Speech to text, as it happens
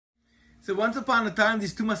So once upon a time,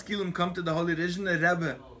 these two maskilim come to the Holy Rizhner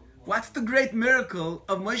Rebbe. What's the great miracle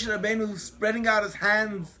of Moshe Rabbeinu spreading out his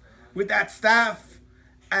hands with that staff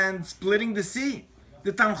and splitting the sea?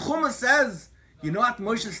 The Tanchuma says, you know what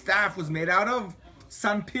Moshe's staff was made out of?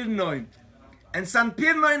 Sanpirnoin. And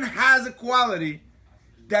Sanpirnoin has a quality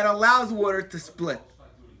that allows water to split.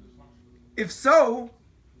 If so,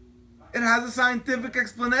 it has a scientific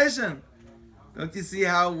explanation. Don't you see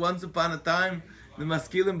how once upon a time the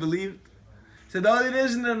maskilim believed? So the Holy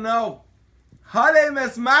Rizhner, no.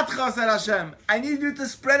 I need you to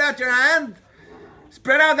spread out your hand,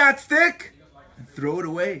 spread out that stick, and throw it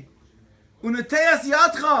away.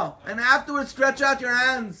 And afterwards stretch out your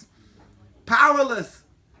hands, powerless,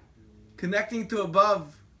 connecting to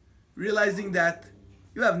above, realizing that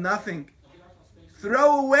you have nothing.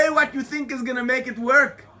 Throw away what you think is going to make it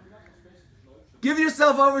work. Give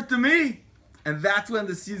yourself over to me. And that's when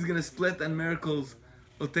the sea is going to split and miracles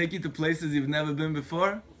will take you to places you've never been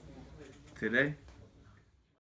before. Today.